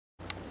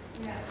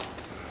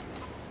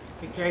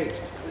Great.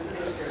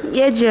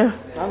 Yeah, Joe.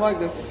 I like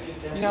this.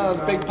 You know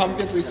those big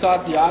pumpkins we saw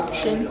at the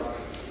auction?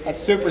 That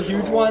super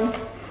huge one?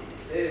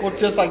 Look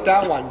just like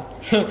that one.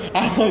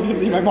 I'd like to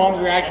see my mom's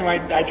reaction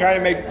when I try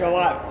to make a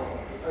lot.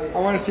 I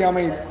want to see how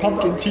many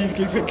pumpkin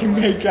cheesecakes I can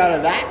make out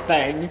of that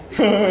thing.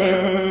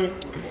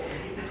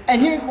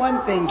 And here's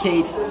one thing,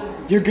 Kate.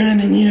 You're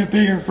gonna need a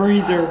bigger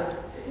freezer.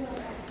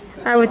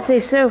 I would say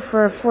so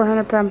for a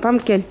 400-pound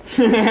pumpkin.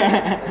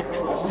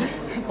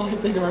 That's what I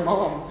say to my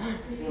mom.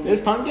 This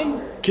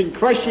pumpkin can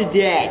crush your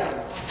dad.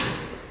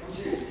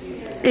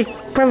 It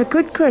probably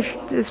could crush,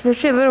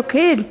 especially a little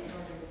kid.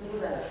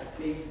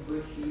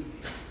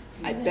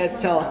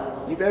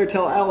 You better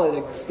tell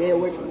Ella to stay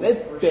away from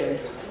this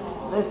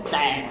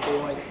bad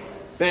boy.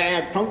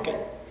 Bad pumpkin.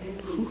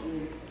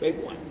 Big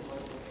one.